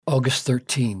August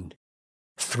 13,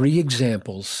 3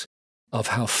 examples of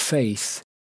how faith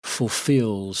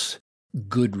fulfills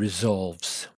good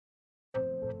resolves.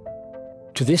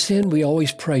 To this end, we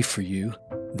always pray for you,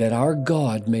 that our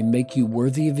God may make you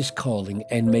worthy of His calling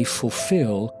and may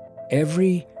fulfill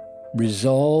every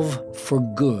resolve for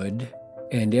good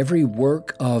and every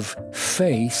work of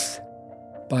faith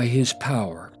by His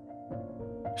power.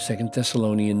 2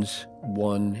 Thessalonians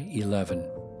 1:11.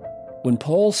 When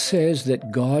Paul says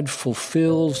that God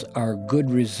fulfills our good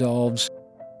resolves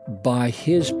by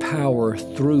His power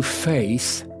through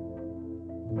faith,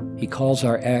 he calls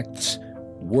our acts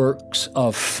works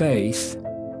of faith.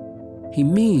 He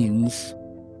means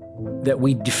that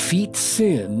we defeat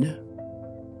sin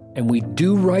and we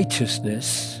do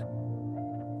righteousness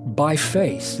by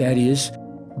faith. That is,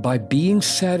 by being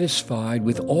satisfied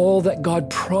with all that God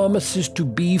promises to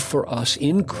be for us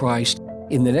in Christ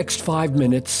in the next 5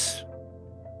 minutes,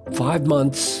 5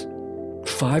 months,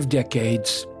 5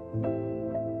 decades,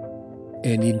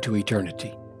 and into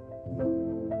eternity.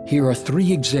 Here are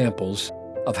 3 examples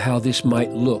of how this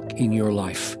might look in your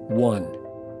life. 1,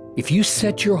 if you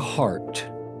set your heart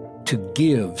to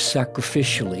give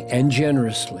sacrificially and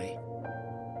generously,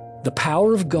 the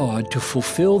power of God to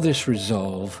fulfill this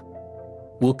resolve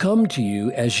will come to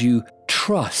you as you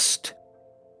trust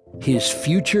His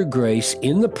future grace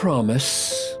in the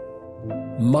promise,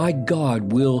 "My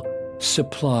God will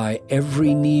supply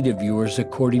every need of yours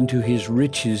according to His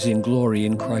riches in glory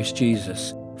in Christ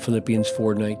Jesus," Philippians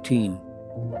 4:19.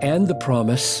 And the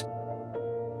promise,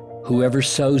 "Whoever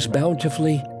sows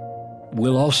bountifully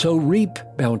will also reap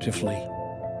bountifully,"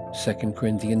 2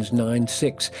 Corinthians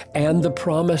 9:6. And the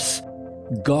promise,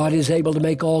 "God is able to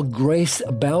make all grace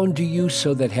abound to you,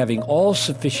 so that having all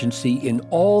sufficiency in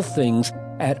all things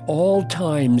at all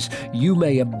times, you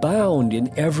may abound in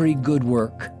every good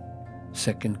work,"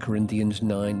 2 Corinthians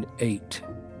 9:8.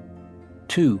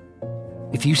 2,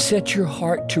 if you set your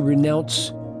heart to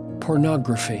renounce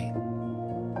pornography,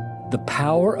 the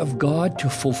power of God to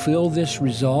fulfill this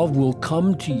resolve will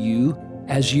come to you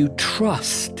as you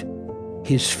trust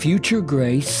His future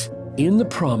grace in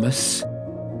the promise,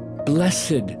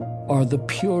 "Blessed are the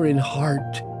pure in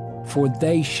heart, for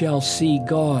they shall see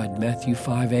God," Matthew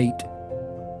 5:8.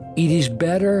 It is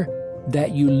better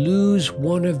that you lose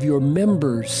one of your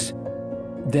members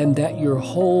than that your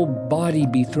whole body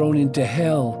be thrown into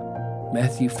hell,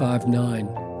 Matthew 5:9.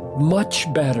 Much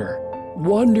better,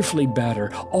 wonderfully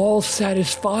better,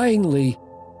 all-satisfyingly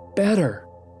better.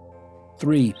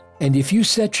 3, and if you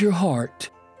set your heart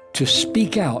to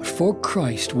speak out for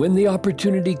Christ when the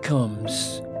opportunity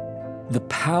comes, the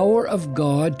power of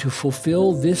God to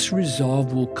fulfill this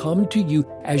resolve will come to you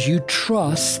as you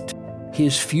trust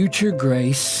His future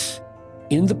grace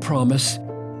in the promise,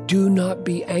 "Do not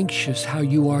be anxious how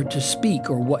you are to speak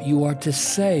or what you are to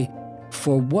say,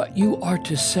 for what you are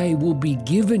to say will be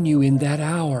given you in that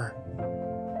hour,"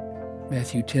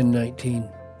 Matthew 10:19.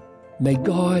 May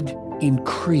God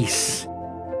increase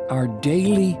our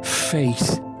daily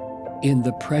faith in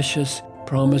the precious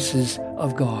promises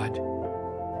of God,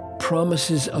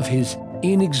 promises of His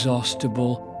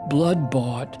inexhaustible,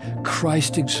 blood-bought,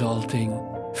 Christ-exalting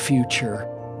future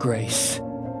grace.